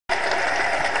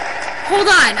hold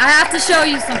on, I have to show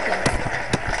you something.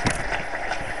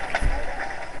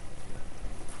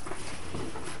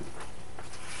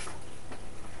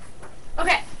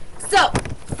 Okay, so,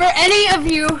 for any of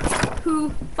you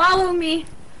who follow me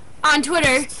on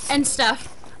Twitter and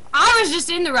stuff, I was just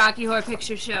in the Rocky Horror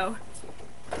Picture Show.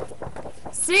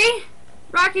 See?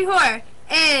 Rocky Horror.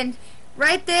 And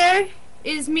right there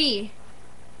is me.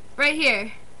 Right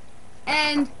here.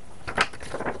 And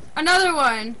another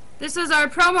one. This is our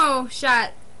promo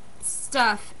shot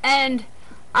stuff. And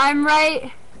I'm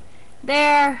right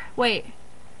there. Wait,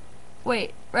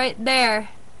 right there.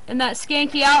 In that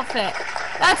skanky outfit.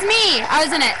 That's me! I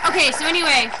was in it. Okay, so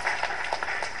anyway,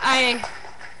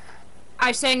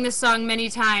 I sang this song many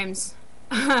times.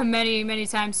 many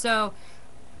times. So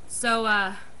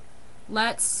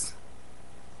let's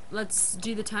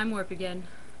do the time warp again.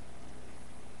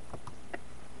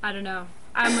 I don't know.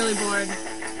 I'm really bored.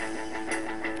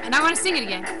 And I want to sing it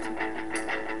again.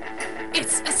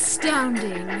 It's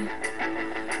astounding.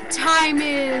 Time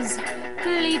is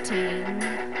fleeting.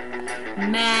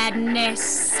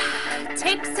 Madness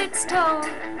takes its toll.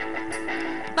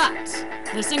 But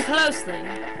listen closely.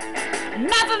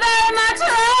 Not for very much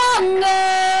longer.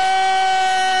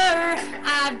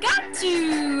 I've got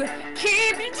to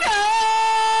keep control.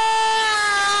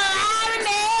 I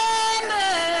remember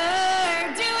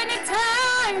doing the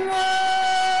time war,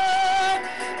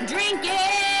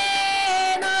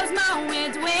 drinking those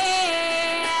moments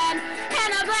when, and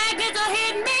the blankets will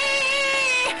hit me,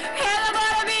 and the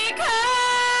water be cold.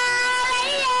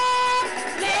 Yeah.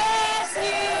 Let's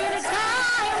do the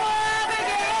time warp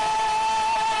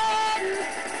again.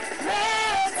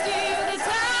 Let's do the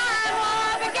time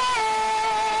warp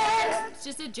again. It's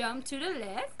just a jump to the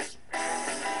left,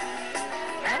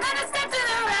 and then a step to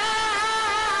the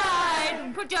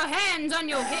right. Put your hands on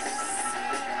your hips.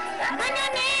 Bring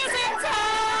your knees in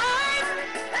tight.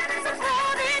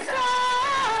 Support it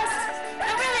close.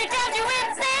 It really drives you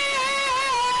insane.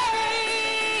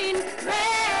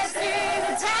 Let's do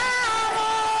the time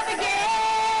warp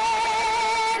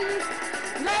again.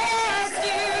 Let's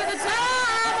do the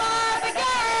time warp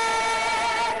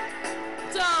again.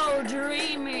 So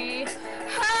dreamy,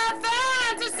 her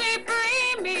fantasy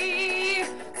free me,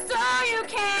 so you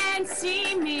can't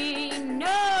see me.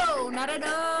 No, not at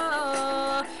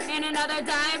all. In another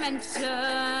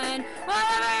dimension,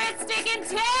 wherever it's taking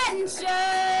tension,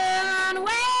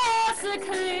 well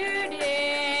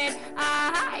secluded,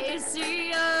 I see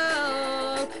you.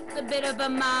 It's a bit of a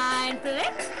mind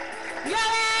flip.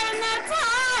 You're in a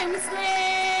time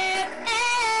slip,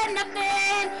 and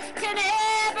nothing can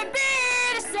ever be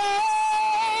the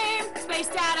same.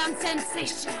 Spaced out on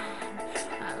sensation,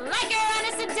 like you're on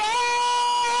a sedation.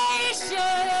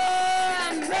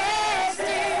 Let's do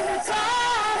the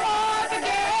time warp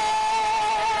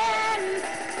again.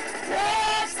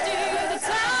 Let's do the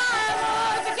time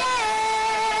warp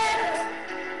again.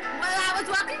 Well, I was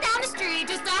walking down the street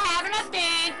just having a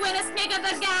think when a snake of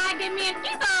a guy gave me an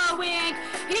evil wink.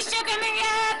 He shook me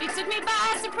up, he took me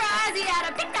by surprise. He had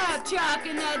a pickup truck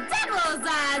and the devil's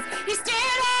eyes. He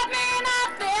stared at